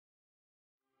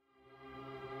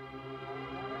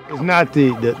It's not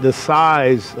the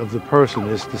size of the person,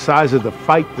 it's the size of the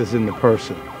fight that's in the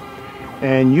person.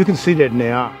 And you can see that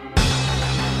now.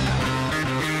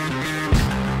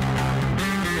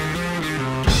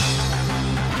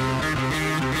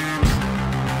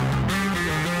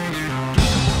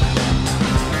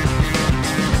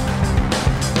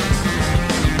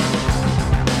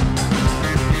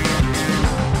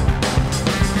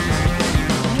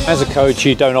 As a coach,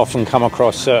 you don't often come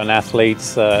across certain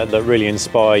athletes that really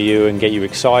inspire you and get you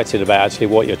excited about actually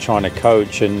what you're trying to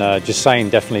coach, and Justine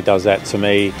definitely does that to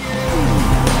me.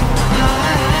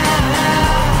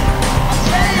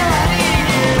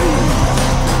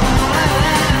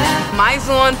 My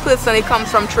zone personally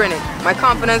comes from training. My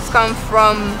confidence comes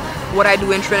from what I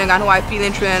do in training and how I feel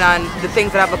in training and the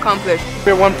things that I've accomplished.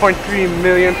 We're 1.3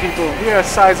 million people. We're the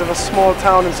size of a small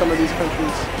town in some of these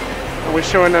countries, and we're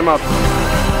showing them up.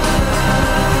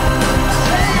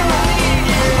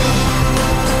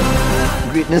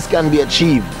 Greatness can be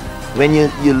achieved when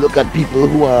you look at people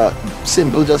who are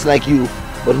simple just like you,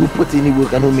 but who put in the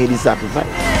work and who made the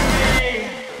sacrifice.